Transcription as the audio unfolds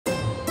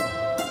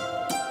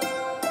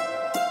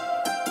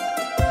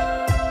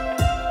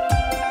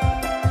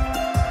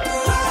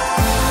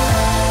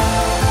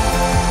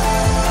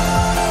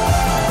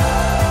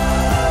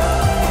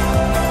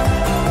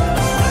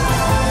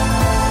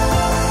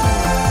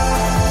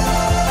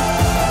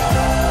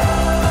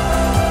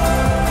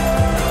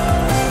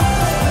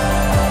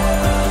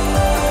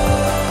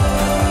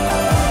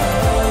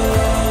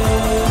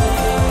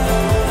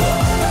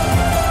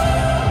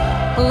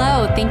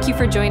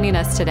for joining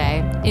us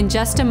today. In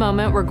just a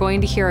moment, we're going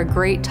to hear a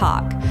great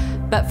talk.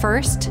 But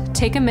first,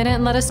 take a minute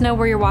and let us know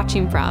where you're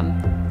watching from.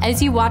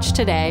 As you watch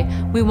today,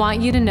 we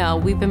want you to know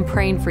we've been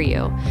praying for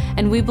you,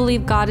 and we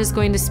believe God is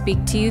going to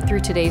speak to you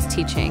through today's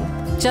teaching.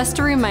 Just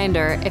a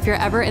reminder, if you're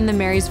ever in the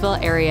Marysville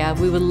area,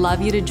 we would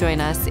love you to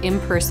join us in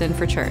person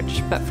for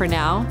church. But for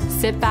now,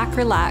 sit back,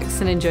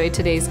 relax, and enjoy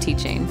today's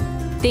teaching.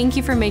 Thank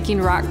you for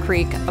making Rock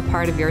Creek a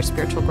part of your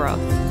spiritual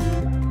growth.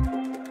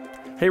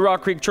 Hey,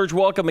 Rock Creek Church,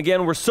 welcome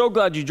again. We're so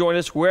glad you joined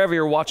us wherever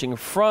you're watching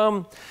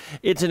from.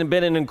 It's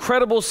been an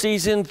incredible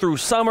season through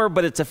summer,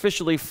 but it's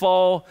officially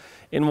fall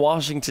in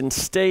Washington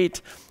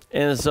State.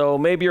 And so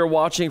maybe you're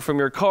watching from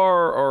your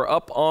car or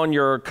up on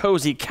your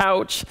cozy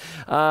couch,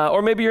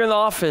 or maybe you're in the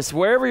office.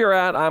 Wherever you're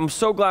at, I'm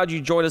so glad you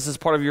joined us as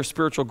part of your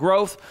spiritual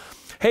growth.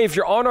 Hey, if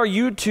you're on our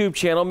YouTube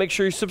channel, make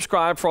sure you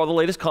subscribe for all the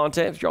latest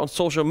content. If you're on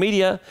social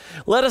media,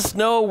 let us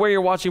know where you're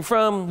watching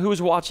from,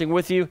 who's watching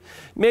with you.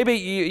 Maybe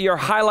your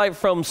highlight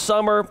from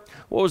summer,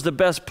 what was the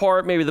best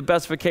part, maybe the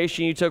best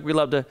vacation you took. We'd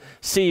love to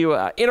see you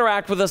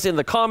interact with us in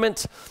the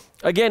comments.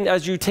 Again,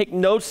 as you take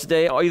notes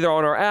today, either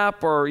on our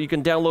app or you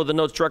can download the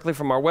notes directly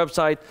from our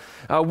website,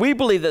 we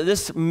believe that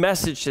this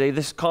message today,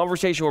 this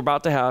conversation we're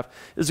about to have,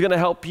 is going to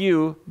help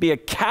you be a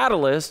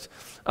catalyst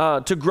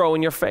to grow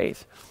in your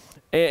faith.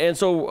 And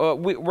so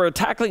we're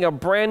tackling a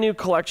brand new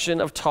collection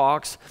of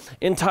talks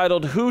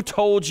entitled, Who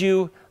Told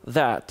You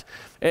That?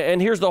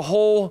 And here's the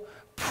whole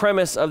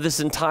premise of this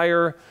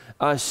entire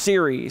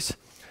series,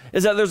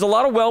 is that there's a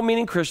lot of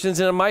well-meaning Christians,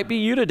 and it might be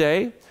you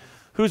today,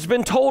 who's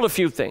been told a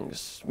few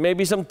things.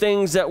 Maybe some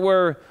things that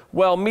were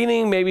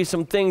well-meaning, maybe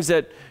some things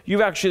that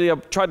you've actually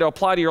tried to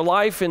apply to your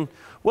life, and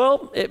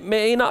well, it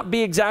may not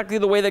be exactly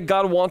the way that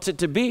God wants it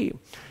to be.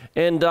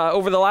 And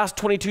over the last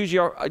 2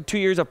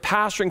 years of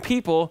pastoring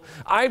people,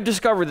 I've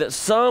discovered that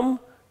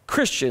some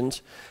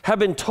Christians have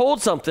been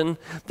told something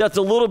that's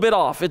a little bit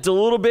off. It's a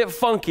little bit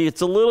funky. It's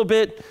a little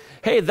bit,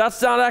 hey,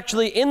 that's not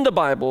actually in the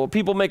Bible.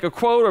 People make a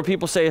quote or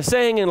people say a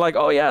saying and like,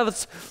 oh yeah,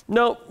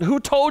 no, who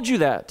told you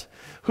that?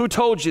 Who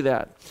told you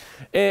that?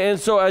 And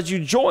so as you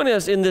join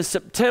us in this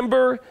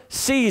September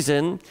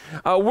season,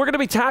 we're going to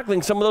be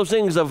tackling some of those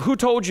things of who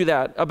told you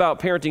that about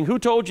parenting, who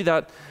told you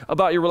that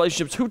about your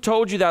relationships, who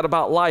told you that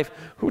about life,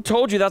 who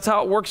told you that's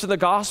how it works in the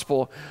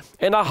gospel.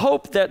 And I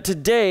hope that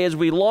today as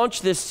we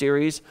launch this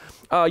series,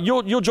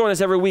 you'll join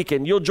us every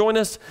weekend. You'll join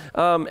us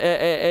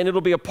and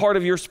it'll be a part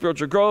of your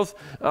spiritual growth.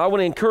 I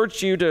want to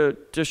encourage you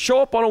to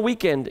show up on a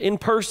weekend in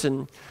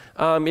person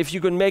if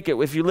you can make it.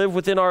 If you live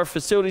within our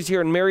facilities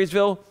here in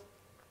Marysville,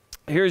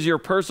 here's your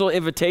personal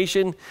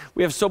invitation.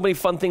 We have so many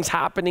fun things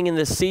happening in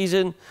this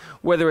season,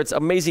 whether it's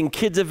amazing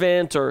kids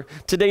event or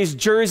today's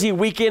Jersey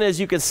weekend. As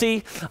you can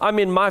see, I'm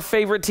in my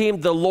favorite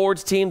team, the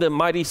Lord's team, the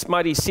mighty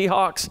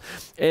Seahawks.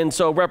 And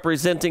so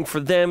representing for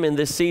them in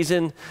this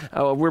season,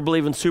 we're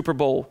believing Super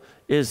Bowl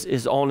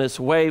is on its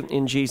way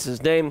in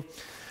Jesus' name.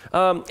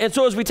 And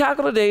so as we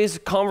tackle today's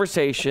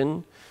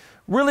conversation,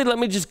 really let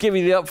me just give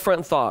you the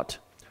upfront thought.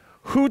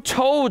 Who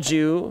told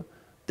you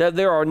that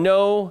there are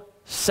no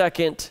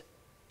second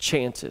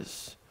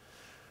chances?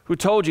 Who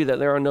told you that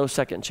there are no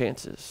second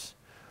chances?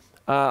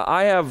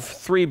 I have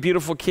 3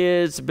 beautiful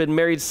kids, been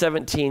married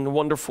 17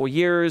 wonderful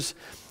years,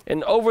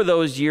 and over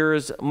those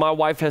years, my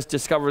wife has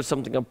discovered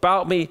something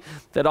about me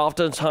that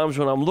oftentimes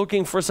when I'm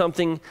looking for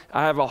something,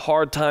 I have a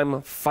hard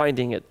time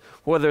finding it.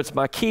 Whether it's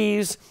my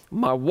keys,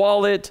 my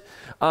wallet,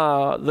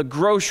 the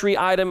grocery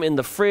item in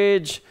the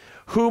fridge,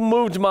 who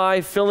moved my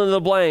fill in the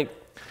blank.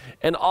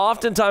 And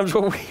oftentimes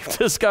what we've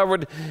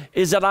discovered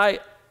is that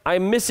I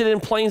miss it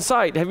in plain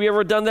sight. Have you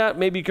ever done that?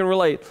 Maybe you can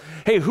relate.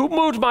 Hey, who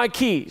moved my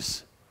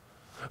keys?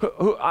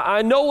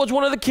 I know it was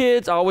one of the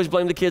kids. I always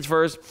blame the kids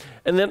first.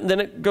 And then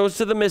it goes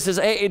to the missus.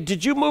 Hey,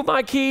 did you move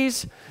my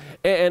keys?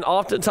 And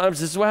oftentimes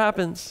this is what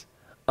happens.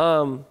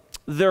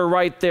 They're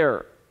right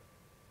there.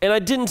 And I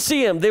didn't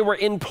see them. They were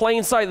in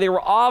plain sight. They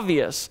were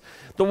obvious.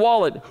 The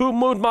wallet. Who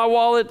moved my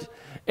wallet?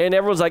 And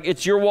everyone's like,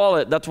 it's your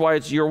wallet. That's why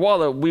it's your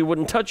wallet. We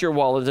wouldn't touch your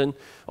wallet. And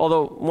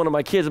although one of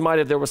my kids might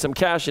have, there was some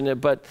cash in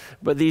it, but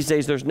these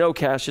days there's no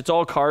cash. It's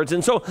all cards.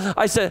 And so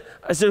I said,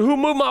 who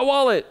moved my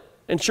wallet?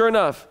 And sure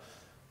enough,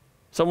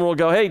 someone will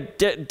go, hey,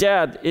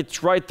 Dad,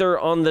 it's right there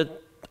on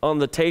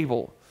the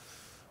table.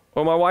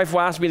 Or my wife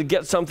will ask me to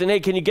get something. Hey,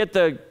 can you get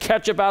the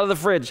ketchup out of the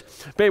fridge?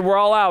 Babe, we're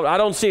all out. I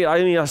don't see it.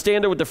 I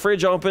stand there with the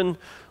fridge open.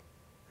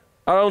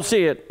 I don't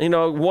see it. You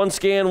know, one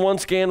scan.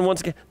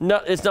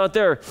 No, it's not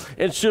there.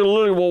 And she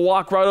literally will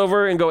walk right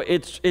over and go,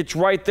 it's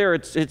right there.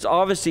 It's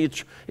obviously,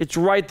 it's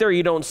right there.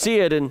 You don't see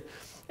it. And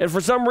for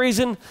some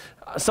reason,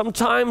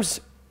 sometimes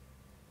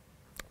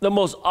the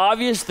most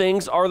obvious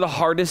things are the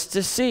hardest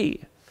to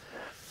see.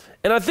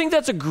 And I think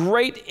that's a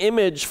great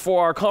image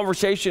for our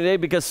conversation today,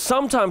 because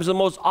sometimes the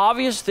most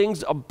obvious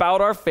things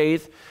about our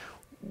faith,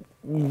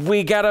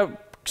 we got a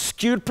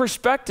skewed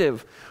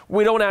perspective.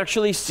 We don't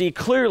actually see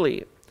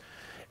clearly.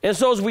 And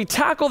so as we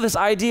tackle this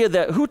idea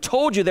that who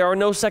told you there are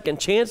no second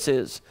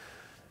chances,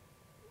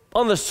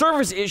 on the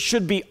surface it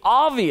should be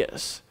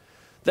obvious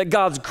that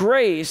God's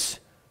grace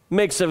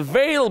makes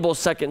available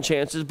second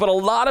chances, but a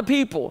lot of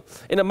people,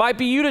 and it might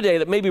be you today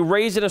that may be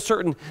raised in a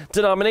certain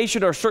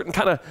denomination or a certain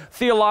kind of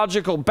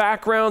theological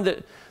background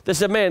that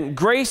said, man,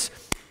 grace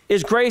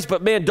is grace,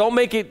 but man, don't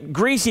make it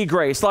greasy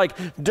grace. Like,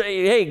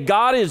 hey,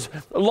 God is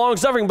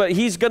long-suffering, but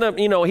he's gonna,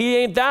 he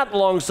ain't that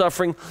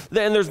long-suffering.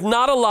 And there's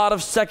not a lot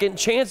of second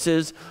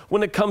chances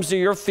when it comes to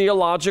your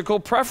theological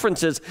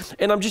preferences.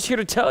 And I'm just here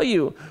to tell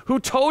you, who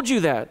told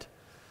you that?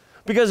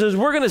 Because as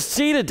we're gonna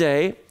see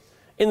today,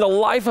 in the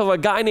life of a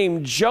guy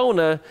named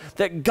Jonah,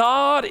 that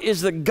God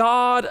is the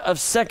God of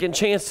second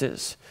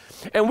chances.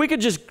 And we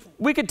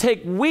could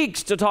take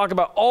weeks to talk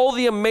about all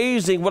the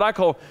amazing, what I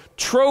call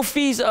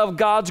trophies of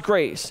God's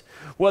grace,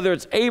 whether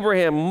it's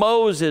Abraham,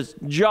 Moses,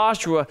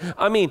 Joshua,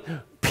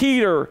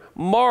 Peter,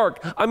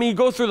 Mark. You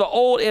go through the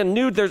Old and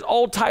New, there's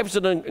all types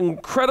of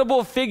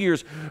incredible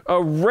figures,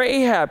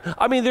 Rahab.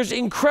 There's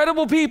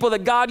incredible people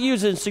that God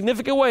uses in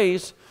significant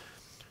ways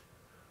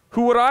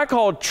who what I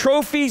call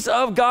trophies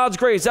of God's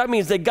grace. That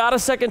means they got a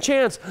second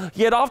chance.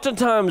 Yet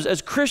oftentimes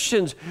as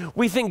Christians,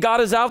 we think God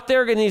is out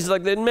there and he's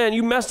like, man,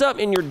 you messed up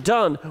and you're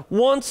done.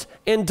 Once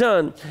and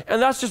done.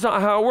 And that's just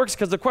not how it works,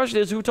 because the question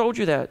is, who told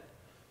you that?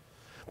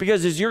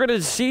 Because as you're going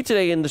to see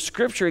today in the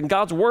scripture, in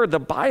God's word, the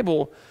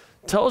Bible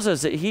tells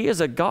us that he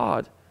is a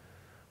God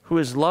who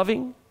is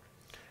loving,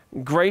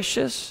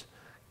 gracious,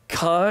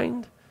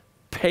 kind,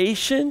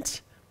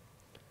 patient,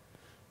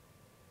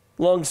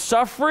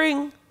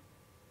 long-suffering.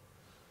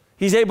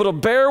 He's able to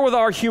bear with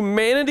our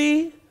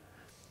humanity,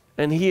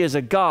 and he is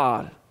a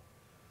God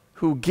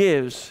who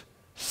gives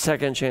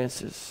second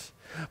chances.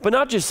 But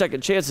not just second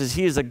chances,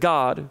 he is a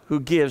God who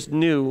gives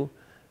new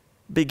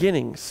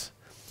beginnings.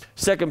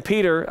 2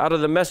 Peter, out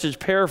of the Message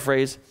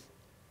paraphrase,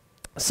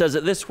 says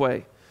it this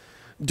way: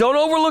 don't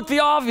overlook the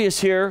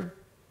obvious here.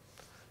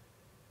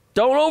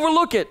 Don't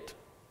overlook it.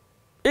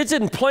 It's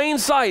in plain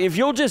sight. If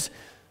you'll just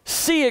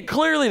see it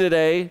clearly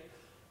today,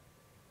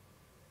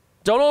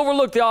 don't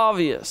overlook the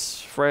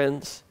obvious,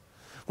 friends.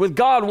 With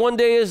God, one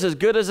day is as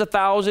good as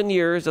 1,000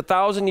 years,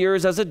 1,000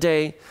 years as a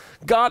day.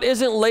 God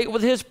isn't late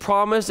with his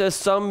promise as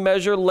some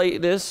measure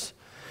lateness.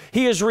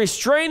 He is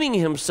restraining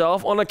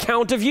himself on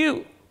account of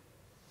you,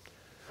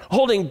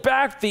 holding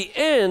back the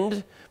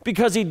end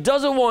because he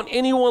doesn't want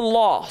anyone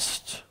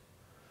lost.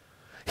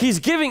 He's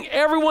giving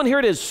everyone, here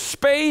it is,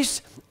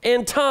 space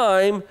and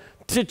time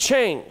to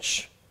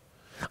change.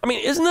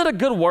 Isn't that a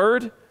good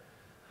word?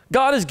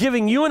 God is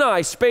giving you and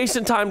I space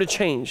and time to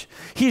change.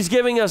 He's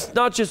giving us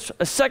not just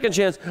a second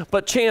chance,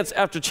 but chance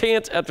after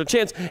chance after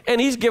chance,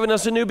 and he's given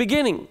us a new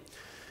beginning.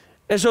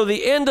 And so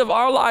the end of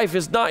our life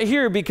is not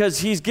here because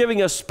he's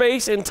giving us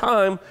space and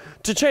time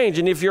to change.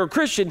 And if you're a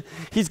Christian,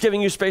 he's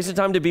giving you space and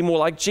time to be more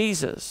like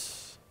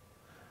Jesus.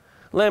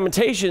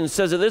 Lamentations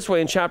says it this way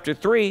in chapter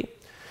 3,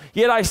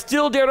 yet I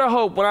still dare to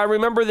hope when I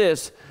remember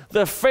this,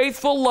 the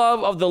faithful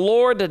love of the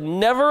Lord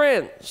never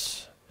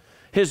ends.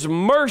 His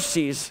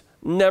mercies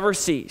never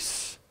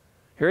cease.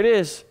 Here it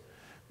is.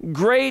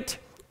 Great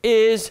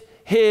is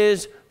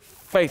his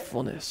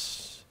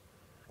faithfulness.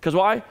 Because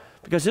why?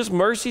 Because his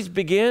mercies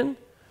begin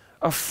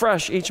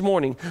afresh each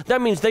morning.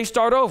 That means they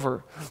start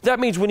over. That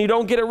means when you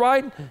don't get it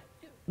right,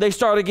 they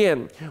start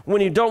again.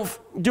 When you don't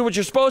do what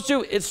you're supposed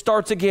to, it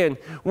starts again.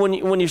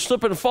 When you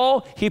slip and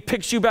fall, he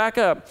picks you back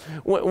up.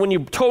 When you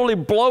totally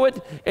blow it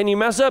and you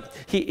mess up,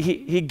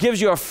 he gives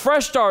you a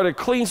fresh start, a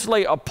clean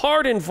slate, a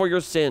pardon for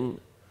your sin.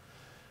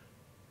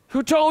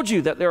 Who told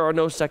you that there are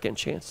no second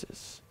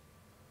chances?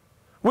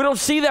 We don't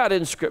see that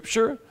in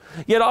Scripture.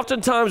 Yet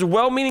oftentimes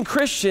well-meaning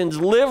Christians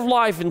live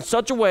life in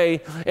such a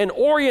way and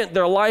orient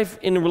their life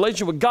in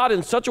relationship with God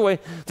in such a way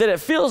that it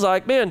feels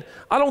like, man,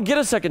 I don't get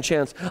a second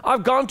chance.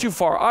 I've gone too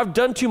far. I've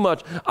done too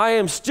much. I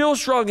am still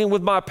struggling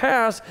with my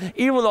past,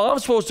 even though I'm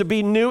supposed to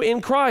be new in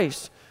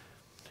Christ.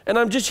 And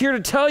I'm just here to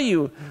tell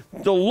you,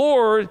 the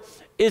Lord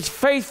is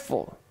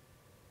faithful.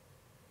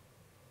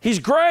 He's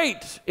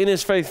great in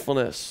his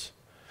faithfulness.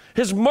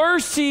 His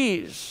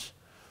mercies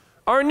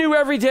are new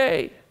every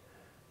day.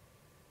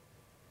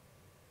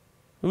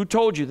 Who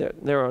told you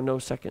that there are no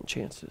second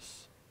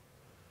chances?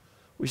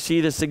 We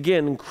see this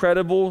again,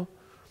 incredible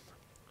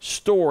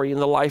story in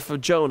the life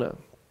of Jonah.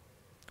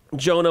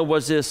 Jonah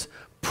was this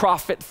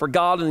prophet for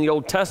God in the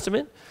Old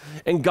Testament,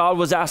 and God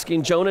was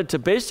asking Jonah to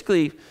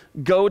basically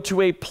go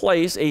to a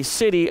place, a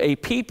city, a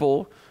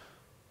people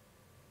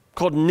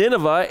called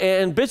Nineveh,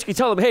 and basically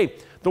tell them, hey,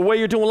 the way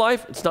you're doing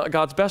life, it's not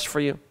God's best for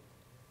you.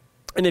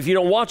 And if you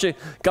don't watch it,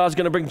 God's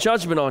going to bring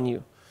judgment on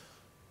you.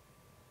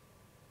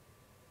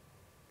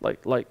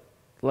 Like,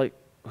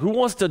 who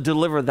wants to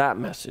deliver that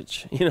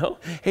message?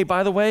 Hey,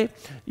 by the way,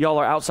 y'all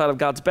are outside of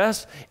God's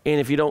best, and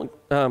if you don't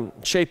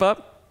shape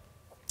up,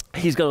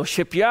 he's going to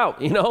ship you out.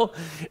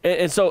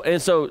 And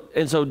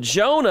so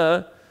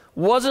Jonah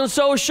wasn't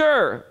so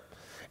sure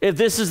if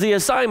this is the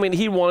assignment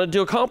he wanted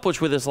to accomplish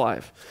with his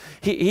life.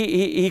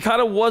 He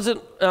kind of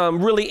wasn't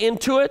really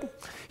into it.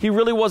 he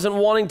really wasn't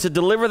wanting to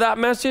deliver that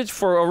message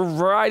for a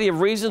variety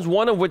of reasons,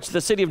 one of which the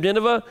city of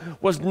Nineveh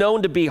was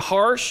known to be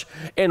harsh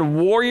and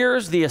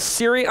warriors, the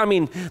Assyrian. I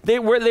mean, they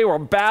were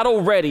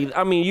battle ready.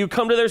 I mean, you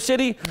come to their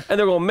city and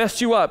they're going to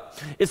mess you up.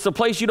 It's the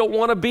place you don't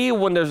want to be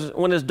when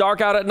it's dark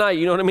out at night.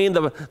 You know what I mean?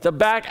 The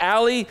back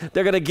alley,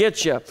 they're going to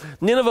get you.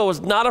 Nineveh was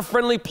not a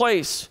friendly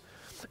place.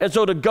 And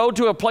so to go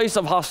to a place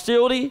of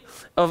hostility,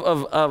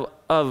 of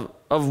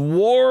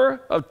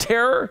war, of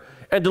terror,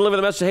 and deliver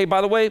the message, hey, by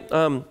the way,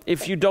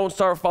 if you don't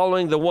start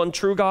following the one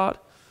true God,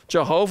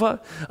 Jehovah,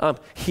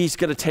 he's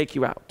going to take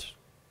you out.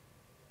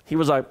 He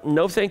was like,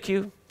 no, thank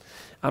you.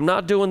 I'm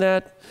not doing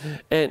that.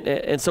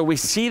 And so we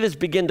see this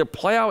begin to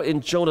play out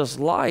in Jonah's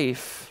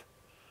life.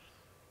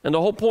 And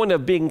the whole point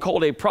of being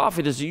called a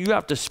prophet is that you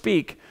have to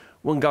speak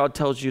when God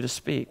tells you to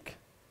speak.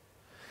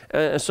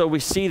 And so we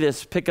see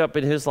this pick up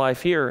in his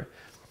life here.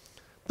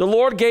 The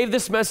Lord gave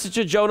this message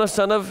to Jonah,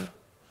 son of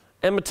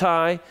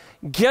Amittai,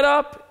 get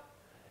up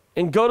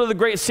and go to the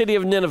great city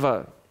of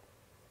Nineveh.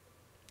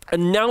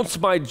 Announce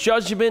my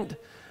judgment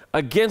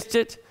against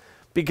it,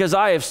 because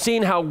I have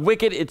seen how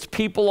wicked its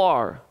people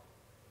are.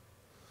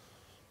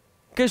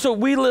 Okay, so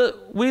we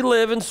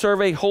live and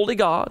serve a holy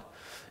God,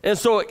 and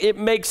so it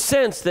makes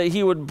sense that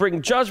he would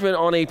bring judgment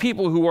on a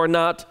people who are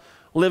not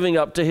living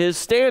up to his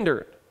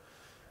standard.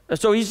 And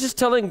so he's just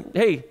telling,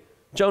 hey,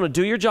 Jonah,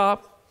 do your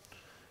job,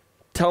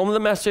 tell them the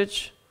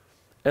message,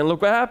 and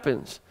look what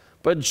happens.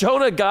 But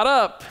Jonah got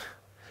up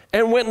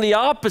and went in the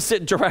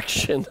opposite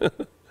direction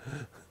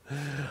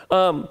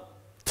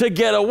to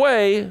get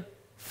away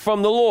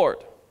from the Lord.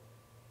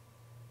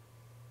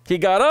 He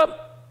got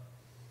up,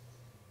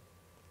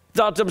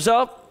 thought to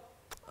himself,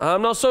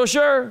 I'm not so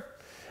sure.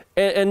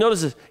 And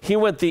notice this, he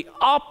went the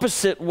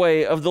opposite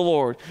way of the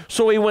Lord.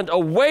 So he went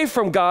away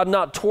from God,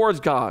 not towards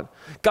God.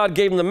 God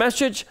gave him the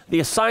message, the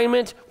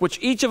assignment, which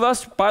each of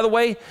us, by the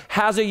way,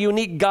 has a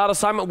unique God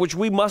assignment, which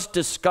we must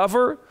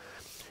discover.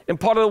 And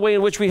part of the way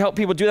in which we help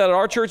people do that at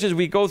our church is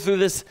we go through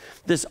this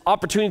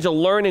opportunity to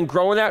learn and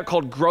grow in that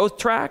called Growth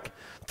Track.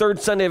 Third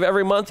Sunday of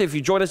every month, if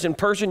you join us in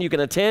person, you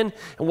can attend,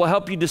 and we'll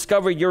help you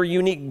discover your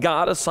unique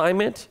God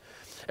assignment.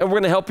 And we're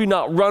going to help you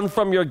not run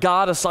from your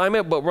God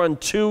assignment, but run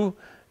to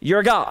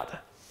your God.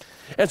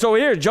 And so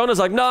here, Jonah's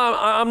like, no,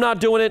 I'm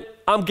not doing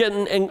it. I'm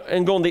getting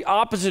and going the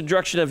opposite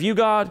direction of you,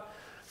 God.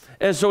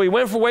 And so he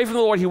went away from the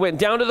Lord. He went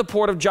down to the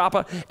port of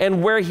Joppa,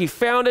 and where he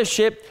found a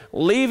ship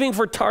leaving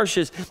for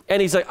Tarshish.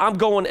 And he's like, I'm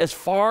going as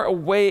far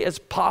away as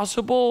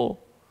possible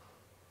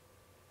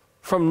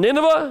from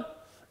Nineveh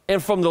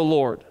and from the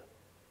Lord.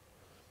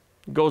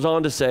 Goes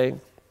on to say,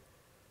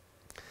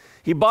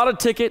 he bought a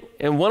ticket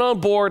and went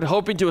on board,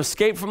 hoping to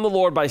escape from the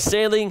Lord by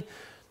sailing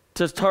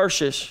to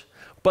Tarshish.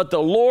 But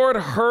the Lord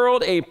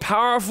hurled a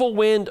powerful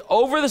wind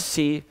over the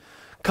sea,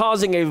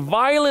 causing a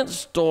violent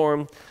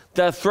storm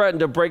that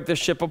threatened to break the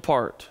ship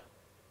apart.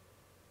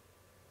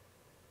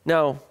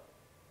 Now,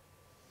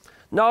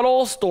 not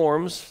all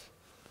storms,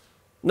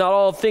 not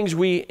all things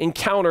we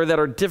encounter that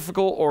are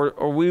difficult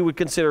or we would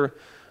consider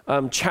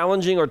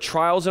challenging or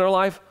trials in our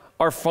life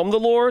are from the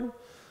Lord,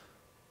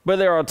 but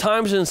there are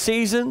times and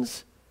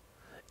seasons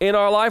in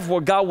our life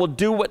where God will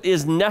do what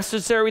is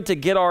necessary to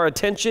get our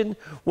attention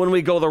when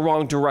we go the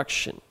wrong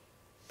direction.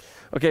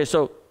 Okay,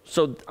 so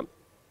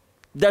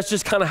that's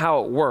just kind of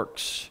how it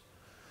works.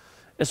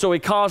 And so he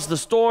caused the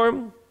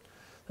storm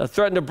that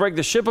threatened to break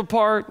the ship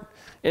apart,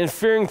 and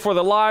fearing for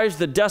their lives,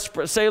 the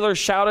desperate sailors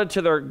shouted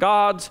to their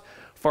gods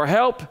for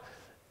help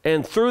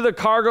and threw the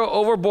cargo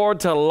overboard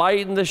to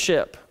lighten the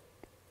ship.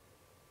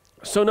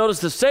 So notice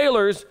the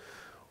sailors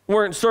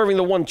weren't serving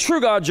the one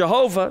true God,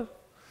 Jehovah,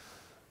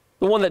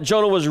 the one that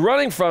Jonah was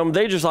running from.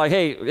 They just like,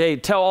 hey,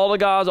 tell all the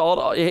gods,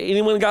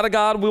 anyone got a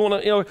God? We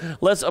want to,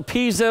 let's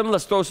appease them.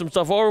 Let's throw some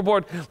stuff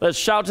overboard. Let's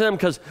shout to them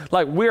because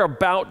like we're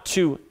about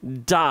to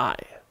die.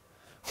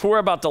 We're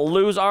about to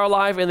lose our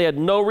life, and they had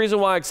no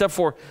reason why except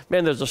for,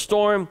 man, there's a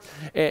storm,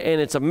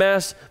 and it's a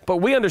mess. But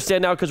we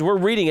understand now because we're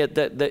reading it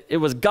that it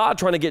was God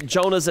trying to get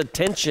Jonah's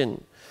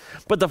attention.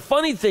 But the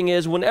funny thing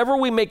is, whenever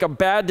we make a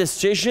bad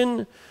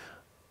decision,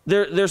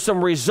 there's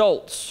some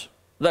results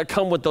that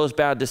come with those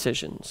bad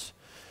decisions.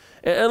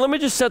 And let me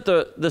just set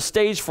the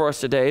stage for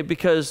us today,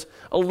 because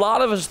a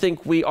lot of us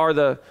think we are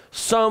the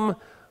summation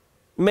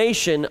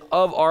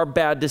of our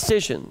bad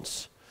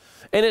decisions.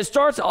 And it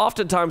starts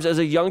oftentimes as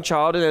a young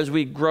child, and as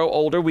we grow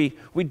older, we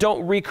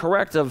don't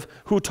recorrect of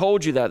who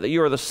told you that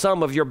you are the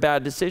sum of your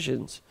bad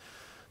decisions.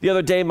 The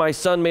other day, my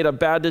son made a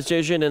bad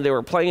decision, and they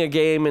were playing a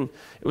game, and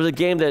it was a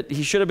game that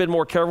he should have been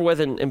more careful with,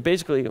 and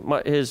basically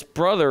his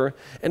brother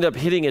ended up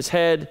hitting his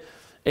head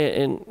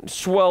and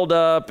swelled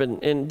up and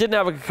didn't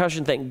have a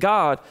concussion, thank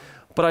God.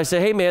 But I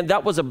said, hey, man,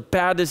 that was a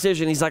bad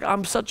decision. He's like,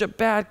 I'm such a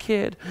bad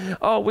kid.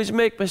 I always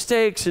make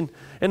mistakes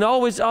and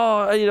always,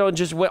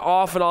 just went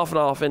off and off and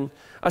off. And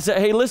I said,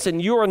 hey, listen,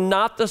 you are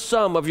not the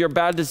sum of your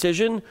bad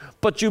decision,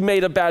 but you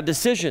made a bad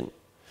decision.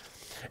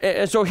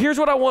 And so here's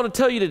what I want to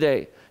tell you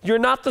today. You're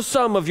not the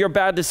sum of your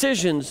bad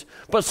decisions,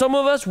 but some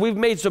of us, we've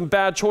made some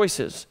bad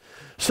choices.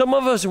 Some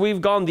of us,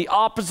 we've gone the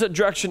opposite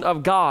direction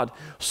of God.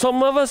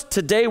 Some of us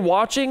today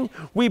watching,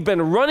 we've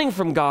been running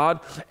from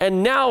God,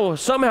 and now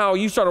somehow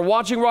you started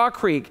watching Rock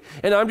Creek,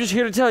 and I'm just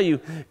here to tell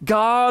you,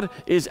 God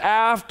is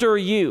after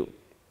you.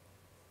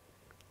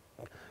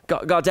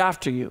 God's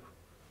after you.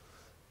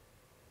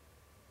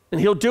 And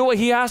he'll do what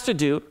he has to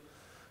do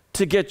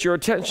to get your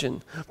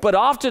attention. But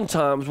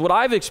oftentimes, what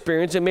I've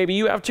experienced, and maybe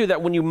you have too,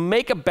 that when you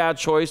make a bad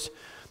choice,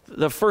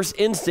 the first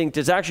instinct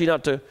is actually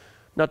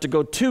not to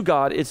go to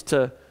God,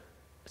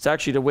 it's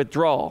actually to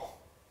withdraw.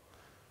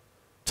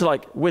 To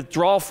like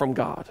withdraw from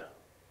God.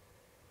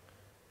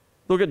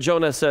 Look at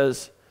Jonah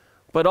says,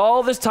 but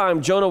all this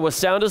time Jonah was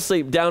sound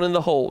asleep down in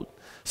the hold.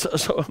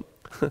 So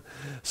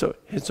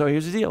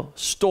here's the deal.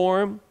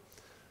 Storm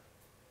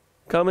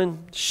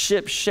coming,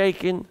 ship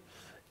shaking,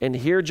 and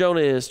here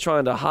Jonah is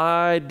trying to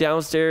hide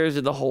downstairs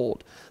in the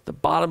hold, the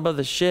bottom of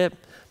the ship,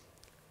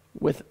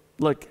 with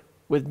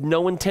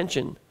no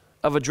intention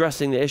of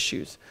addressing the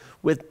issues,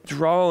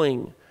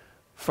 withdrawing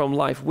from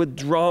life,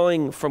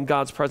 withdrawing from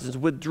God's presence,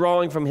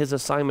 withdrawing from his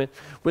assignment,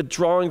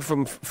 withdrawing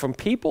from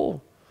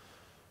people.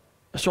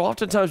 So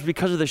oftentimes,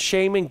 because of the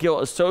shame and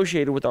guilt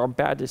associated with our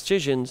bad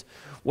decisions,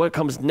 what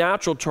comes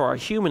natural to our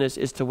humanness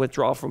is to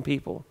withdraw from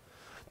people,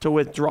 to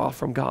withdraw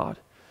from God.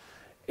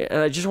 And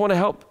I just want to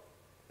help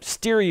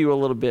steer you a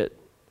little bit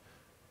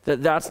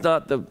that that's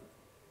not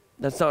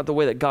the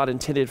way that God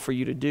intended for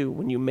you to do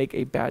when you make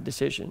a bad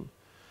decision.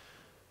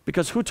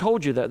 Because who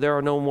told you that there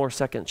are no more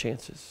second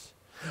chances?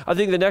 I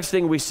think the next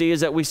thing we see is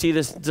that we see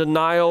this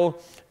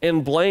denial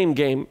and blame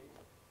game,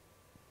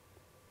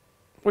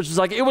 which is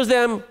like, it was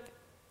them.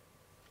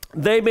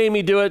 They made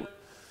me do it.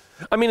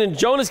 I mean, in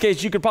Jonah's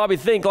case, you could probably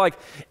think like,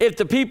 if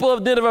the people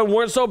of Nineveh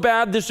weren't so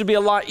bad, this would be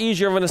a lot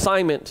easier of an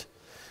assignment.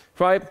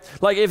 Right?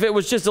 Like if it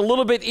was just a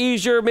little bit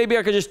easier, maybe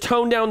I could just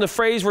tone down the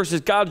phrase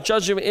versus God's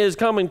judgment is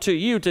coming to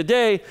you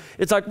today.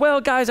 It's like,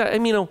 well, guys, I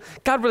mean,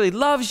 God really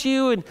loves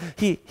you, and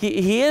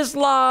he is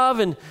love,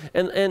 and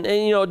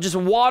just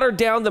water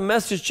down the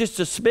message just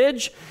a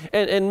smidge,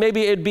 and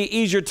maybe it'd be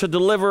easier to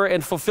deliver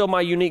and fulfill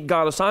my unique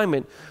God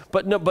assignment.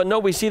 But no,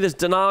 we see this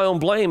denial and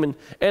blame,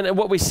 and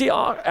what we see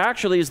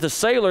actually is the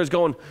sailors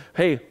going,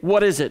 hey,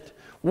 what is it?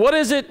 What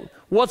is it?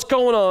 What's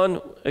going on?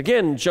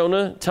 Again,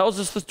 Jonah tells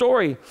us the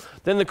story.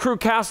 Then the crew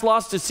cast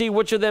lots to see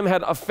which of them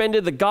had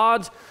offended the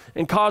gods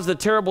and caused the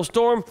terrible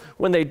storm.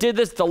 When they did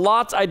this, the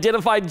lots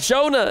identified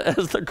Jonah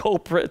as the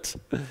culprit.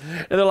 And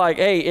they're like,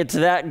 hey, it's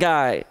that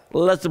guy.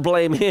 Let's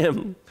blame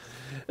him.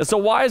 And so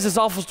why has this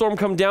awful storm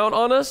come down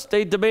on us?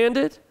 They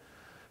demanded.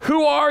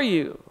 Who are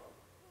you?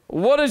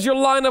 What is your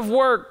line of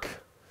work?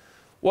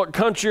 What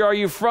country are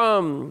you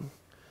from?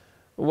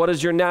 What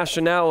is your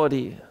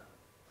nationality?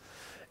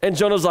 And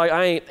Jonah's like,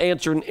 I ain't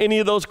answering any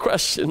of those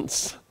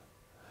questions.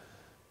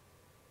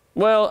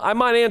 Well, I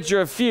might answer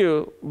a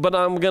few, but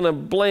I'm going to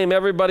blame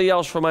everybody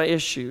else for my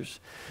issues.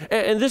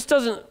 And this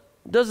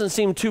doesn't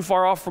seem too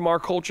far off from our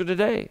culture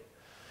today.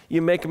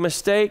 You make a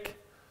mistake,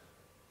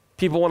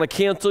 people want to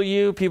cancel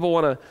you, people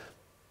want to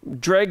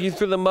drag you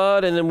through the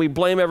mud, and then we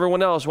blame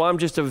everyone else. Well, I'm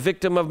just a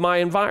victim of my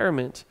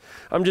environment.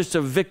 I'm just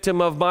a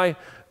victim of my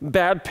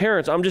bad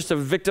parents. I'm just a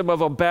victim of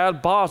a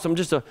bad boss. I'm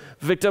just a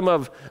victim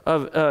of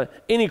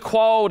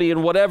inequality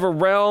in whatever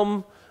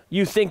realm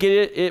you think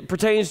it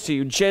pertains to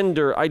you.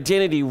 Gender,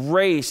 identity,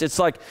 race. It's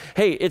like,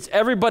 hey, it's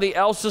everybody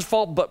else's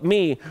fault but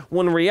me.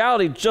 When in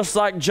reality, just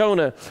like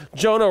Jonah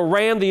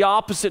ran the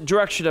opposite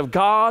direction of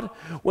God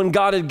when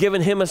God had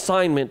given him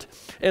assignment.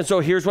 And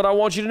so here's what I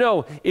want you to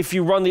know. If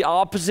you run the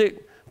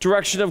opposite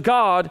direction of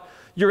God,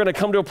 you're going to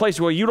come to a place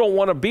where you don't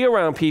want to be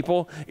around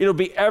people. It'll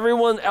be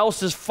everyone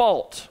else's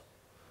fault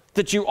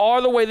that you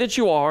are the way that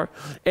you are.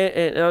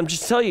 And I'm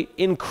just telling you,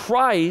 in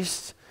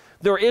Christ,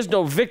 there is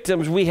no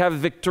victims. We have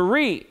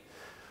victory.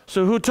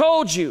 So who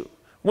told you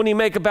when you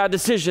make a bad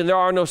decision, there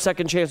are no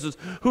second chances?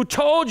 Who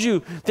told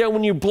you that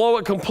when you blow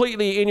it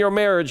completely in your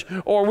marriage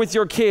or with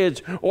your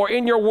kids or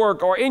in your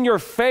work or in your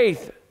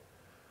faith,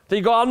 that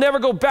you go, I'll never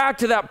go back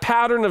to that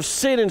pattern of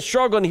sin and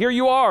struggle. And here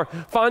you are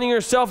finding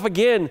yourself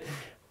again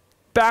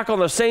back on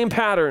the same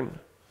pattern.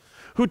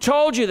 Who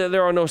told you that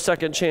there are no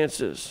second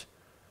chances?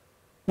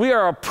 We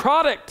are a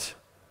product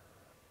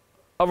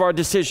of our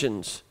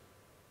decisions,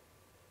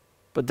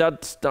 but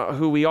that's not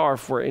who we are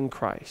if we're in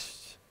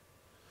Christ.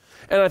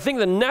 And I think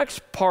the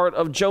next part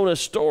of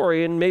Jonah's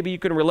story, and maybe you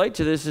can relate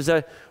to this, is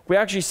that we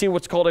actually see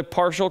what's called a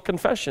partial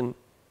confession.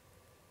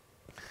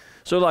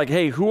 So like,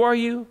 hey, who are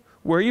you?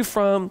 Where are you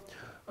from?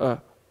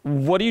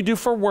 What do you do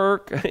for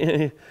work?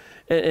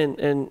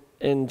 and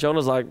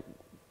Jonah's like,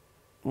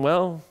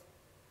 well,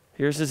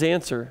 here's his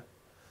answer.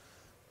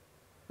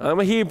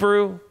 I'm a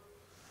Hebrew.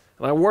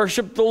 And I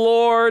worship the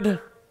Lord,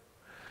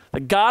 the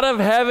God of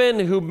heaven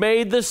who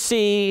made the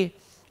sea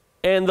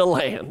and the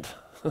land.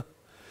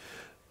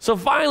 So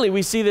finally,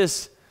 we see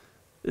this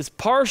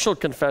partial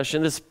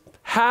confession, this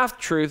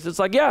half-truth. It's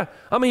like, yeah,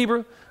 I'm a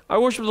Hebrew. I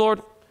worship the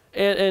Lord.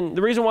 And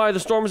the reason why the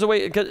storm is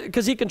away,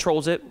 because he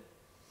controls it.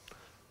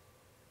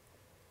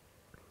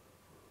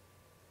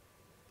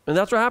 And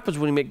that's what happens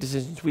when we make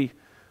decisions. We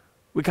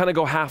kind of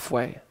go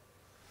halfway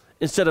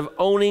instead of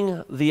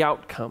owning the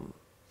outcome.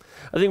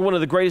 I think one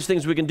of the greatest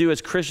things we can do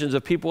as Christians,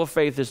 as people of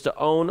faith, is to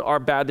own our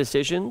bad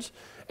decisions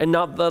and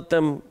not let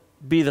them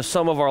be the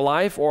sum of our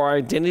life or our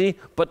identity,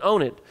 but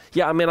own it.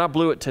 Yeah, man, I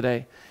blew it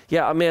today.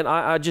 Yeah, man,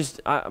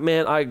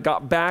 I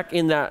got back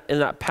in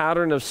that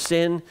pattern of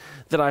sin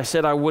that I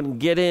said I wouldn't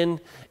get in,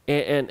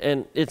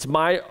 and it's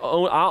my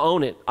own. I'll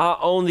own it. I'll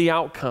own the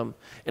outcome.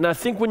 And I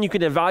think when you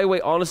can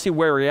evaluate honestly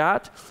where you're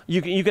at,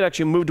 you can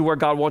actually move to where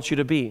God wants you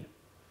to be.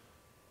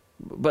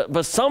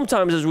 But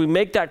sometimes as we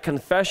make that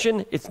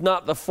confession, it's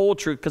not the full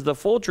truth, because the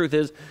full truth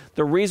is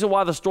the reason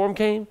why the storm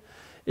came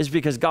is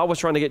because God was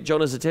trying to get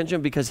Jonah's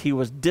attention because he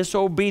was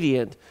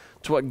disobedient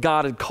to what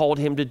God had called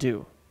him to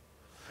do.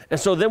 And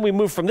so then we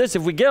move from this.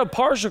 If we get a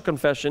partial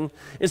confession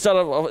instead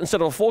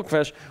of a full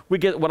confession, we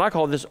get what I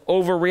call this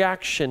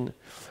overreaction.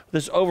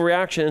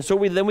 And so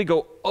we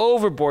go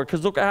overboard,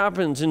 because look what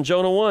happens in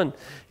Jonah 1.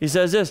 He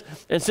says this,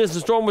 and since the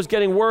storm was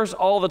getting worse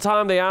all the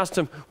time, they asked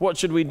him, what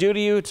should we do to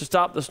you to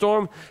stop the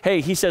storm?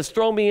 Hey, he says,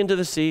 throw me into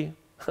the sea.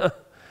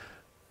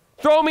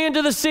 Throw me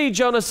into the sea,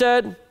 Jonah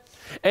said,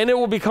 and it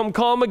will become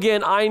calm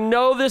again. I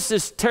know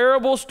this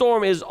terrible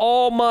storm is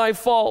all my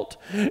fault.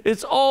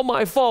 It's all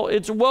my fault.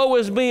 It's woe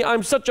is me.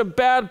 I'm such a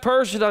bad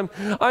person.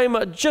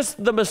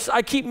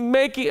 I keep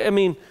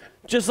making,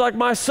 just like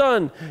my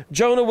son,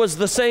 Jonah was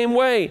the same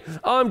way.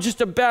 I'm just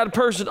a bad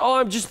person.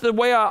 I'm just the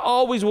way I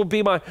always will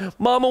be. My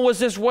mama was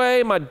this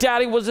way. My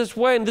daddy was this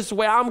way. And this is the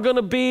way I'm going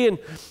to be.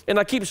 And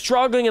I keep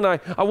struggling. And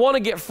I want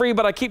to get free,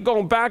 but I keep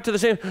going back to the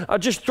same.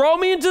 Just throw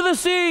me into the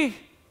sea.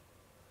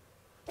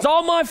 It's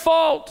all my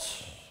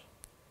fault.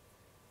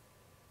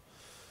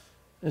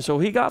 And so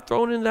he got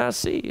thrown in that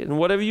sea. And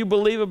whatever you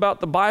believe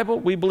about the Bible,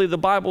 we believe the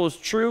Bible is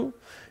true.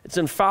 It's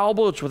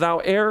infallible. It's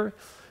without error.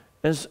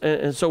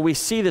 And so we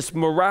see this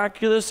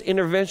miraculous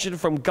intervention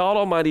from God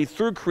Almighty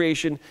through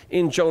creation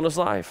in Jonah's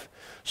life.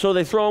 So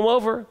they throw him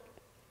over,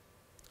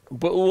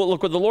 but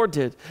look what the Lord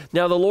did.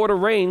 Now the Lord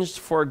arranged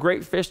for a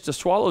great fish to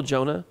swallow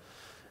Jonah,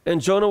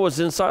 and Jonah was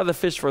inside the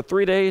fish for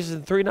 3 days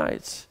and 3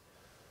 nights.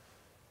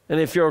 And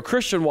if you're a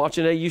Christian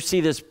watching it, you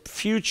see this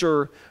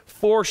future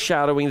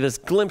foreshadowing, this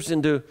glimpse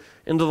into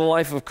the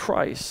life of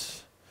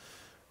Christ.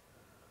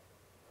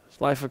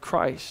 This life of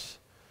Christ.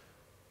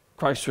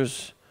 Christ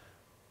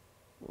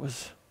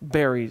was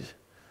buried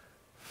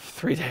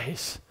 3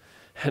 days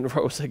and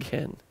rose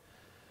again.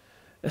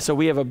 And so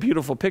we have a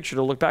beautiful picture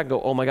to look back and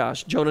go, oh my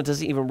gosh, Jonah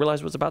doesn't even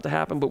realize what's about to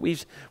happen, but we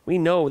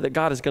know that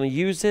God is going to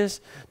use this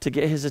to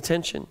get his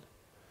attention.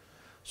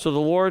 So the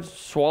Lord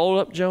swallowed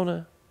up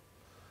Jonah.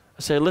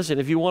 I say, listen,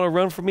 if you want to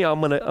run from me,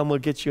 I'm gonna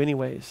get you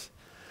anyways.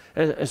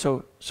 And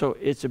so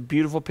it's a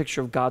beautiful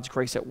picture of God's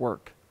grace at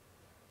work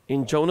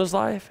in Jonah's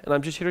life. And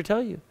I'm just here to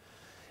tell you,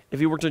 if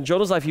he worked in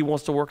Jonah's life, he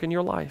wants to work in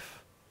your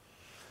life.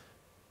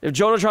 If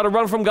Jonah tried to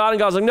run from God and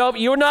God's like, nope,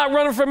 you're not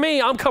running from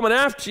me. I'm coming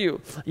after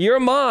you. You're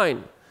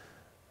mine.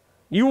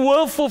 You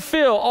will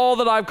fulfill all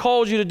that I've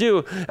called you to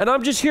do. And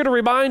I'm just here to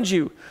remind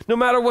you, no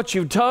matter what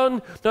you've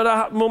done,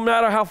 no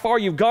matter how far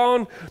you've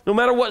gone, no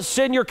matter what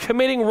sin you're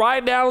committing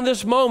right now in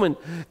this moment,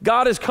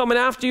 God is coming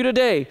after you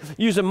today,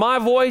 using my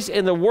voice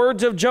and the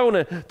words of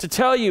Jonah to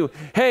tell you,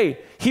 hey,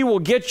 he will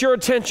get your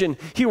attention.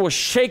 He will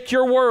shake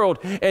your world,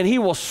 and he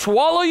will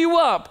swallow you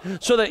up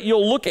so that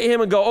you'll look at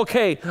him and go,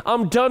 okay,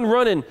 I'm done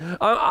running.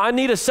 I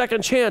need a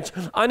second chance.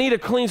 I need a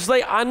clean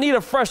slate. I need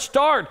a fresh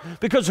start,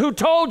 because who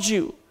told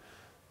you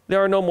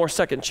there are no more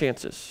second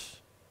chances?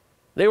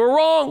 They were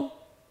wrong.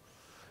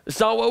 It's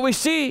not what we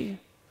see.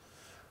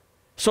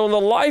 So in the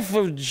life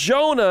of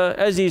Jonah,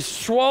 as he's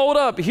swallowed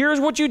up, here's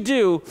what you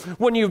do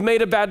when you've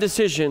made a bad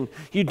decision.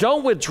 You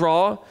don't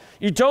withdraw.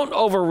 You don't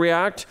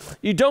overreact.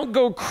 You don't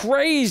go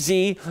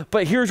crazy.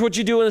 But here's what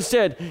you do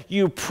instead.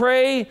 You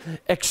pray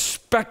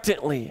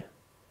expectantly.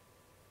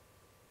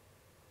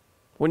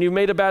 When you've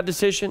made a bad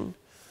decision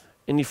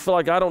and you feel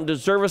like I don't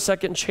deserve a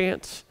second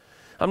chance,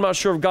 I'm not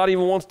sure if God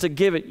even wants to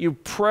give it, you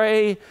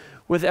pray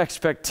with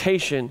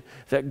expectation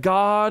that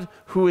God,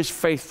 who is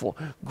faithful,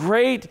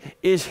 great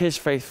is his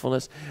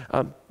faithfulness,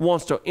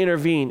 wants to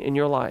intervene in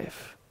your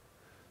life.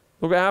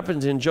 Look what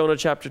happens in Jonah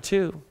chapter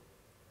 2.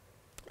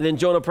 Then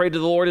Jonah prayed to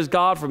the Lord his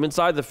God from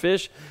inside the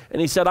fish, and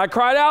he said, I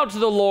cried out to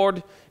the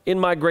Lord in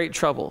my great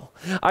trouble.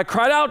 I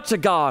cried out to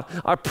God.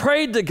 I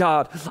prayed to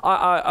God.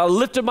 I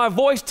lifted my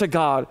voice to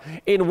God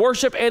in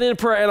worship and in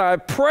prayer, and I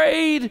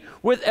prayed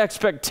with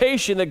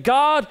expectation that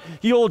God,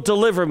 you'll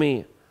deliver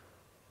me.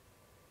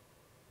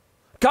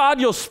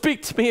 God, you'll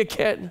speak to me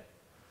again.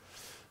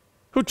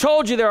 Who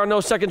told you there are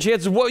no second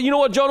chances? You know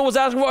what Jonah was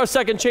asking for? A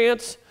second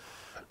chance.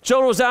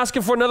 Jonah was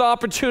asking for another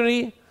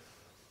opportunity.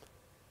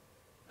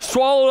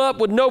 Swallowed up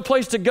with no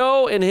place to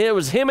go, and it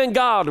was him and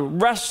God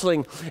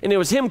wrestling, and it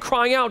was him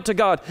crying out to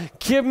God,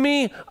 give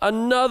me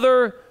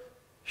another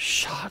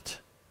shot.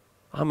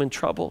 I'm in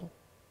trouble.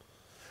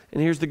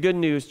 And here's the good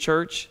news,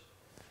 church.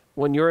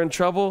 When you're in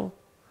trouble,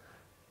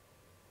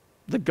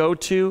 the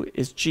go-to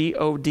is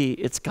G-O-D.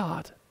 It's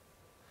God.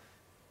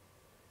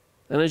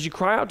 And as you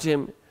cry out to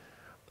him,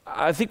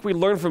 I think we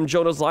learn from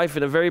Jonah's life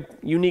in a very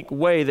unique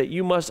way that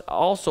you must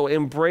also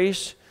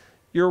embrace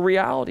your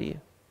reality.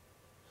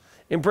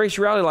 Embrace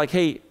reality like,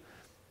 hey,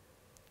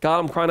 God,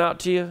 I'm crying out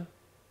to you.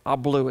 I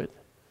blew it.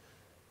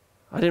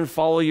 I didn't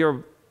follow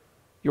your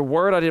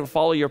word. I didn't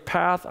follow your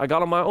path. I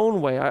got on my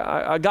own way.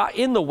 I got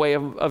in the way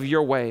of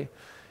your way.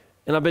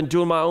 And I've been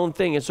doing my own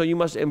thing. And so you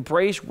must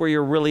embrace where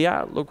you're really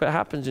at. Look what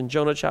happens in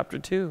Jonah chapter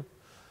 2.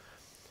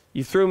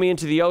 You threw me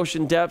into the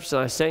ocean depths,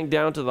 and I sank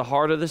down to the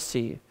heart of the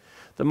sea.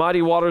 The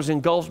mighty waters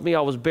engulfed me.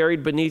 I was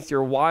buried beneath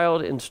your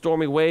wild and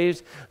stormy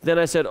waves. Then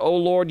I said, O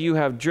Lord, you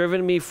have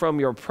driven me from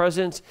your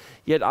presence,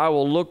 yet I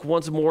will look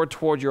once more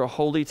toward your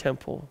holy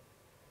temple.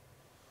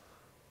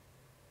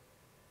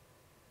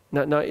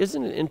 Now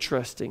isn't it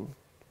interesting?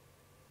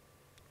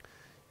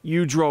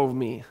 You drove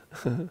me.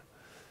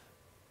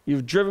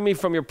 You've driven me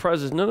from your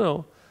presence.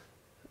 No.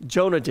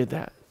 Jonah did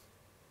that.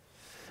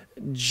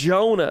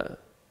 Jonah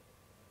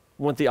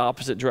went the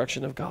opposite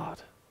direction of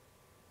God.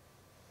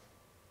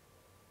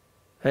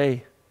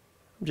 Hey,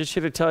 I'm just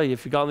here to tell you,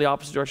 if you've gone the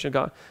opposite direction of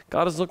God,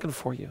 God is looking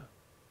for you.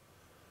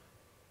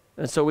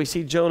 And so we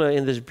see Jonah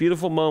in this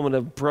beautiful moment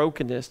of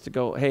brokenness to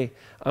go, hey,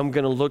 I'm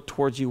going to look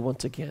towards you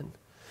once again.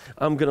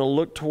 I'm going to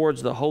look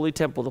towards the holy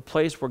temple, the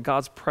place where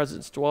God's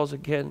presence dwells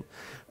again,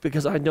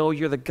 because I know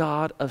you're the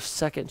God of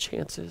second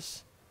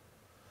chances.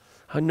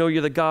 I know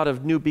you're the God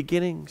of new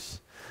beginnings.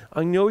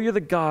 I know you're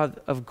the God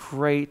of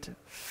great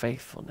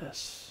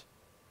faithfulness.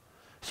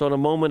 So in a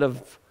moment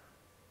of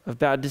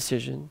bad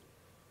decision,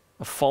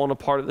 of falling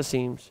apart at the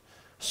seams,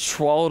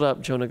 swallowed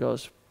up, Jonah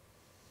goes,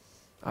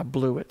 I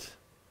blew it.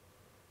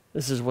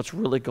 This is what's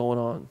really going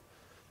on.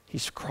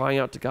 He's crying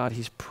out to God.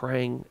 He's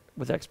praying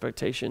with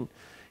expectation.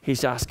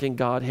 He's asking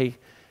God, hey,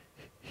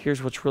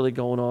 here's what's really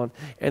going on.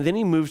 And then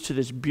he moves to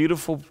this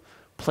beautiful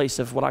place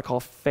of what I call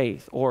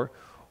faith or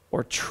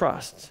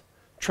trust.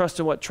 Trust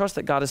in what? Trust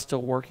that God is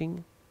still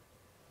working.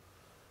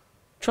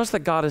 Trust that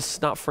God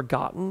is not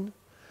forgotten.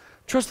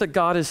 Trust that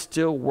God is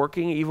still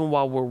working even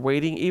while we're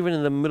waiting, even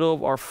in the middle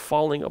of our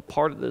falling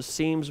apart at the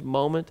seams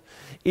moment,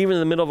 even in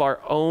the middle of our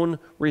own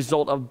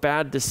result of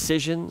bad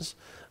decisions,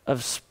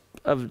 of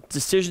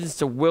decisions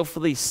to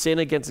willfully sin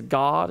against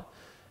God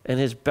and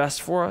his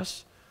best for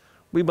us.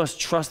 We must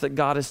trust that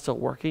God is still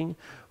working.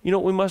 You know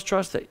what we must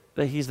trust?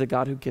 That he's the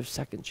God who gives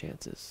second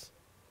chances.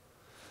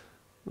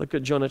 Look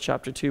at Jonah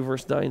chapter 2,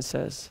 verse 9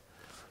 says,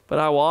 but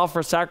I will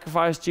offer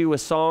sacrifice to you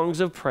with songs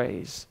of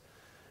praise,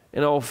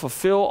 and I will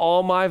fulfill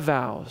all my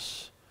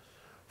vows,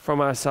 for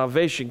my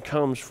salvation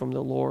comes from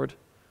the Lord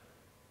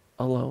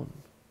alone.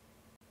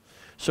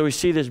 So we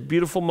see this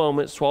beautiful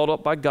moment swallowed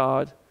up by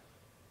God.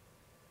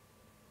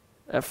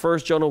 At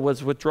first, Jonah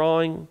was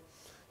withdrawing.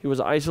 He was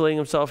isolating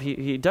himself.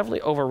 He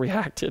definitely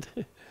overreacted.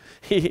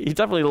 he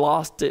definitely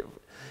lost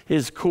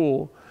his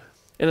cool.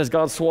 And as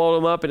God swallowed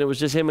him up and it was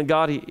just him and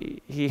God,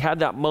 he had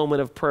that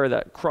moment of prayer,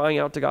 that crying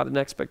out to God in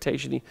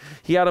expectation.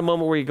 He had a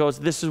moment where he goes,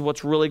 this is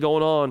what's really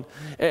going on.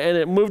 And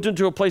it moved him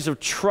to a place of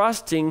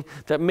trusting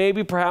that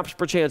maybe perhaps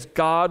perchance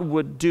God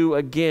would do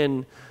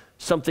again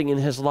something in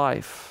his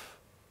life.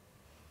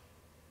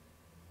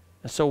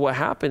 And so what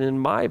happened, in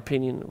my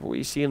opinion, what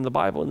we see in the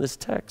Bible in this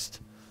text,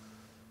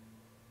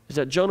 is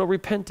that Jonah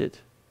repented.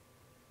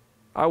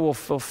 I will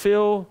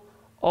fulfill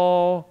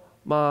all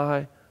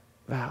my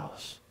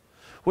vows.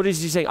 What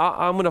is he saying?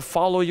 I'm going to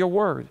follow your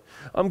word.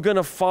 I'm going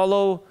to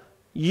follow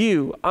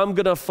you. I'm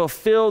going to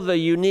fulfill the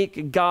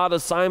unique God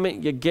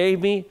assignment you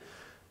gave me.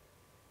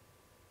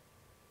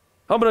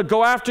 I'm going to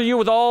go after you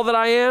with all that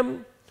I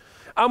am.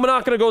 I'm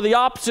not going to go the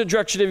opposite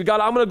direction of you,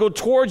 God. I'm going to go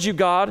towards you,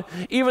 God,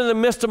 even in the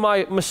midst of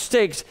my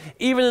mistakes,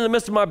 even in the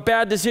midst of my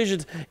bad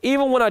decisions,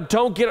 even when I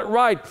don't get it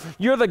right.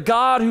 You're the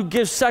God who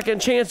gives second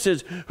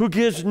chances, who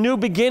gives new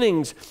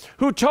beginnings,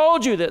 who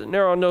told you that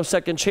there are no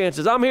second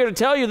chances. I'm here to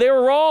tell you they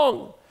were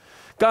wrong.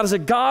 God is a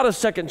God of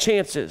second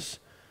chances,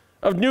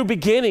 of new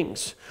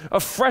beginnings, a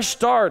fresh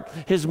start.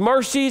 His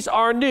mercies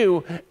are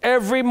new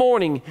every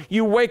morning.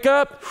 You wake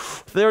up,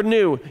 they're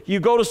new. You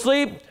go to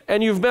sleep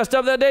and you've messed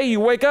up that day, you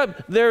wake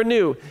up, they're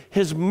new.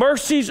 His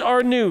mercies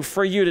are new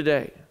for you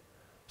today.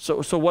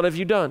 So what have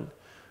you done?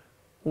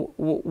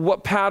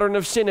 What pattern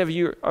of sin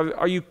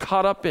are you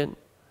caught up in?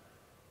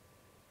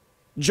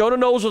 Jonah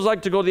knows what it's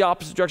like to go the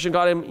opposite direction,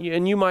 God,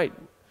 and you might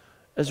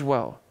as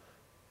well.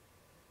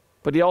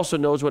 But he also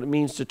knows what it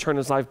means to turn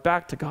his life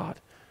back to God,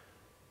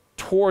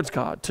 towards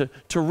God, to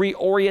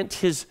reorient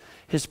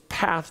his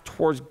path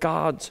towards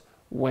God's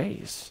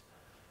ways.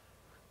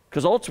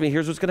 Because ultimately,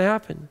 here's what's going to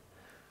happen.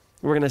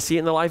 We're going to see it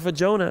in the life of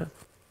Jonah,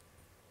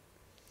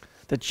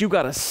 that you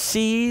got to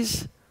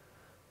seize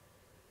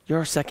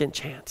your second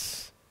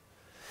chance.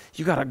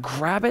 You got to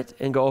grab it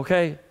and go,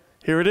 okay,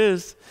 here it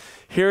is.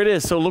 Here it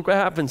is. So look what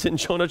happens in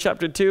Jonah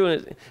chapter 2,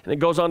 and it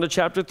goes on to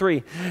chapter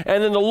 3.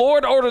 And then the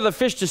Lord ordered the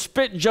fish to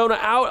spit Jonah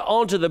out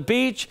onto the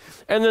beach.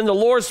 And then the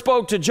Lord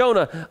spoke to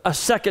Jonah a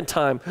second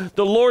time.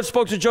 The Lord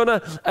spoke to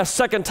Jonah a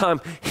second time.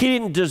 He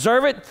didn't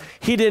deserve it.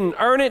 He didn't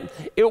earn it.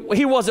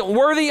 He wasn't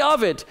worthy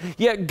of it.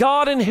 Yet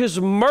God in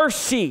his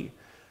mercy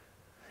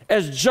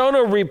as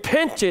Jonah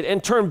repented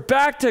and turned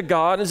back to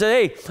God and said,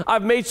 hey,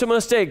 I've made some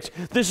mistakes.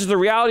 This is the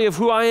reality of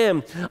who I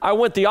am. I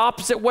went the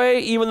opposite way,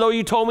 even though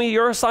you told me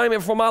your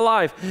assignment for my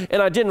life,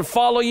 and I didn't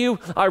follow you.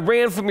 I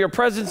ran from your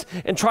presence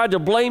and tried to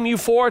blame you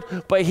for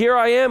it, but here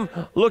I am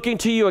looking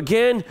to you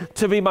again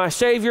to be my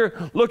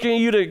Savior, looking at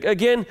you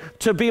again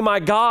to be my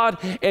God,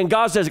 and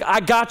God says,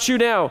 I got you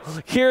now.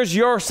 Here's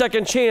your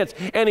second chance,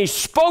 and he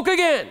spoke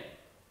again.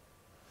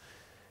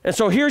 And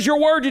so here's your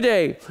word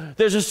today.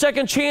 There's a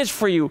second chance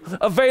for you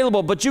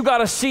available, but you got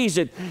to seize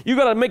it. You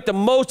got to make the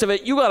most of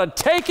it. You got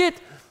to take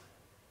it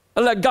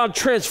and let God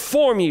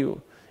transform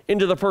you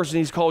into the person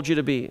he's called you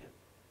to be.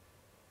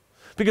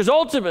 Because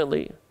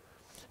ultimately,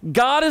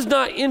 God is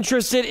not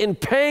interested in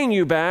paying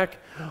you back,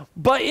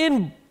 but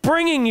in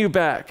bringing you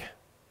back.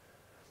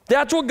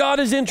 That's what God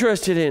is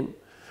interested in.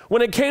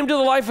 When it came to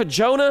the life of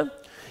Jonah,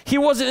 he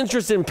wasn't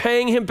interested in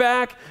paying him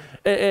back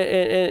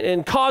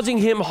and causing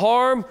him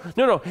harm.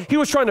 No, he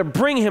was trying to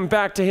bring him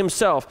back to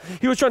himself.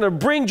 He was trying to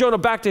bring Jonah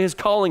back to his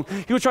calling.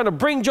 He was trying to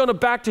bring Jonah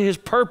back to his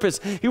purpose.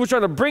 He was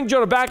trying to bring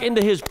Jonah back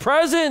into his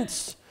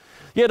presence.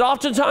 Yet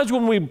oftentimes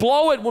when we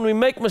blow it, when we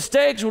make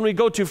mistakes, when we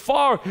go too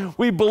far,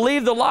 we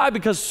believe the lie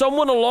because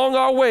someone along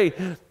our way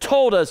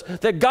told us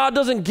that God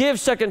doesn't give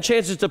second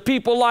chances to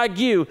people like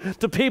you,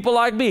 to people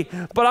like me.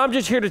 But I'm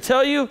just here to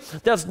tell you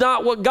that's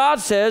not what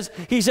God says.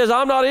 He says,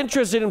 I'm not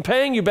interested in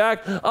paying you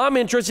back. I'm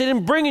interested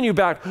in bringing you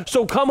back.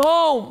 So come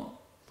home.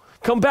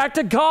 Come back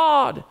to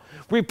God.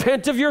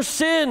 Repent of your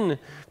sin.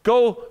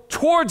 Go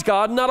towards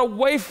God, not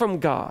away from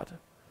God.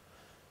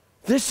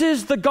 This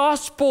is the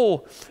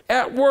gospel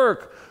at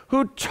work.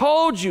 Who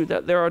told you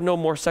that there are no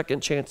more second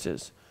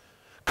chances?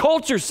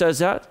 Culture says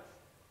that.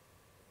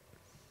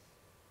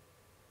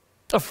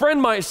 A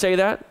friend might say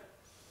that.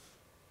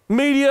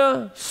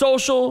 Media,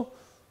 social,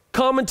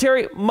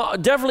 commentary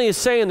definitely is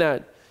saying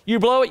that. You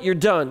blow it, you're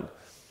done.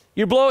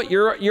 You blow it,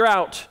 you're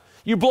out.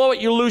 You blow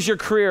it, you lose your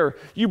career.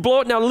 You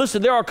blow it, now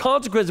listen, there are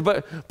consequences,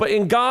 but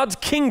in God's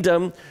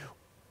kingdom,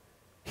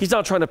 he's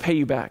not trying to pay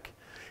you back.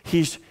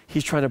 He's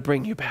trying to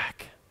bring you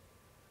back.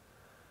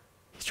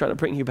 He's trying to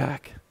bring you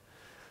back.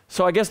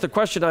 So I guess the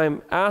question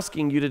I'm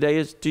asking you today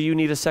is, do you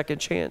need a second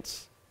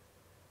chance?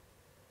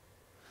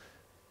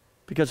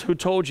 Because who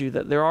told you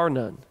that there are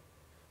none?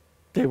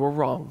 They were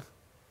wrong,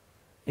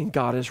 and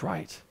God is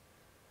right.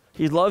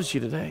 He loves you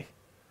today.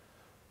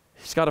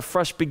 He's got a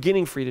fresh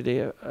beginning for you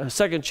today, a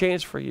second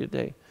chance for you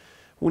today.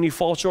 When you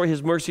fall short,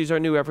 his mercies are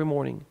new every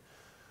morning.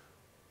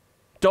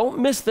 Don't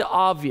miss the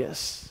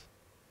obvious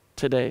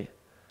today,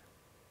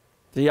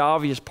 the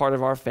obvious part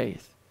of our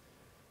faith,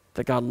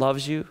 that God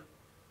loves you,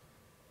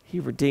 he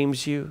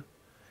redeems you,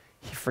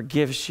 he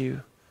forgives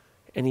you,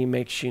 and he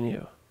makes you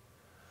new.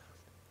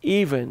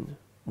 Even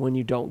when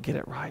you don't get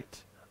it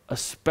right,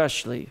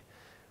 especially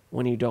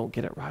when you don't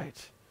get it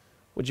right.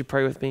 Would you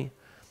pray with me?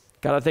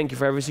 God, I thank you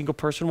for every single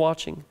person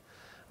watching.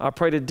 I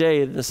pray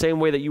today, in the same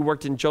way that you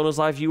worked in Jonah's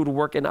life, you would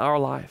work in our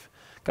life.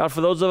 God,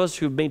 for those of us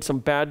who've made some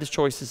bad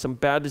choices, some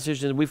bad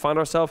decisions, we find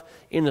ourselves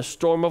in the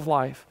storm of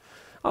life,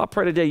 I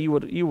pray today you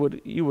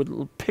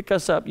would pick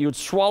us up, you would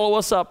swallow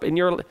us up in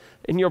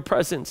your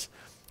presence.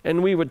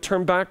 And we would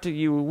turn back to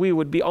you. We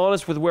would be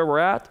honest with where we're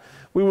at.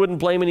 We wouldn't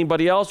blame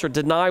anybody else or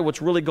deny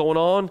what's really going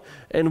on.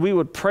 And we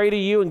would pray to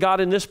you. And God,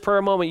 in this prayer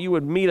moment, you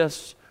would meet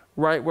us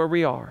right where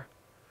we are.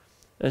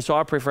 And so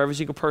I pray for every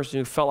single person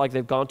who felt like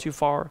they've gone too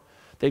far,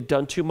 they've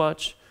done too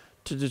much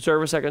to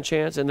deserve a second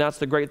chance. And that's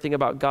the great thing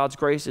about God's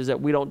grace, is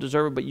that we don't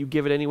deserve it, but you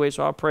give it anyway.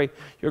 So I pray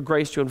your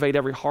grace to invade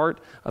every heart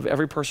of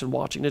every person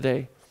watching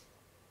today.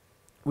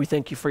 We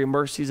thank you for your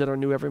mercies that are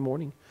new every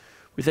morning.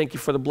 We thank you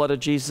for the blood of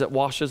Jesus that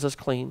washes us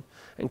clean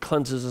and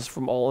cleanses us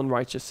from all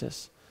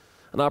unrighteousness.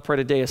 And I pray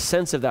today a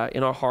sense of that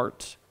in our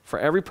hearts for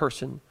every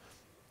person,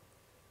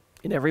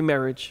 in every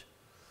marriage,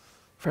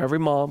 for every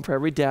mom, for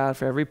every dad,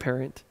 for every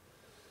parent.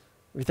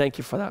 We thank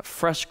you for that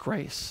fresh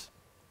grace,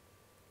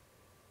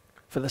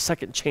 for the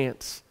second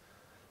chance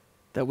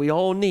that we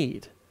all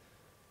need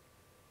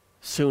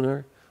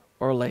sooner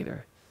or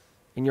later.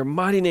 In your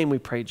mighty name we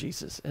pray,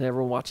 Jesus. And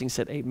everyone watching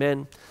said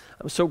amen.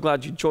 I'm so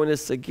glad you joined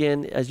us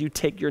again as you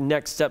take your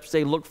next steps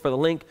today. Look for the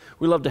link.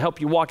 We love to help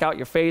you walk out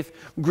your faith.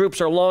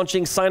 Groups are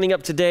launching, signing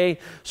up today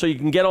so you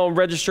can get on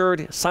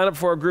registered, sign up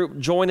for a group,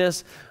 join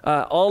us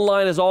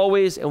online as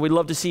always, and we'd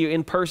love to see you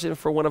in person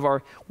for one of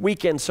our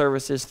weekend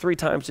services, 3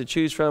 times to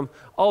choose from.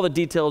 All the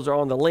details are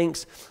on the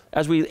links.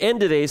 As we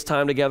end today's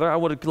time together, I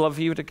would love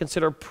for you to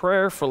consider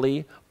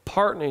prayerfully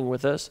partnering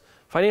with us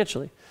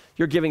financially.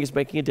 Your giving is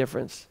making a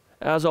difference.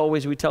 As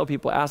always, we tell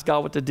people, ask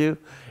God what to do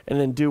and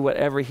then do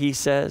whatever he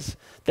says.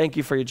 Thank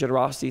you for your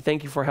generosity.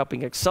 Thank you for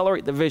helping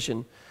accelerate the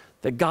vision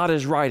that God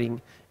is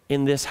writing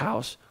in this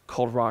house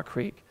called Rock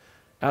Creek.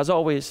 As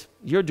always,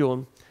 you're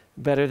doing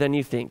better than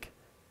you think.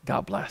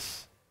 God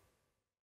bless.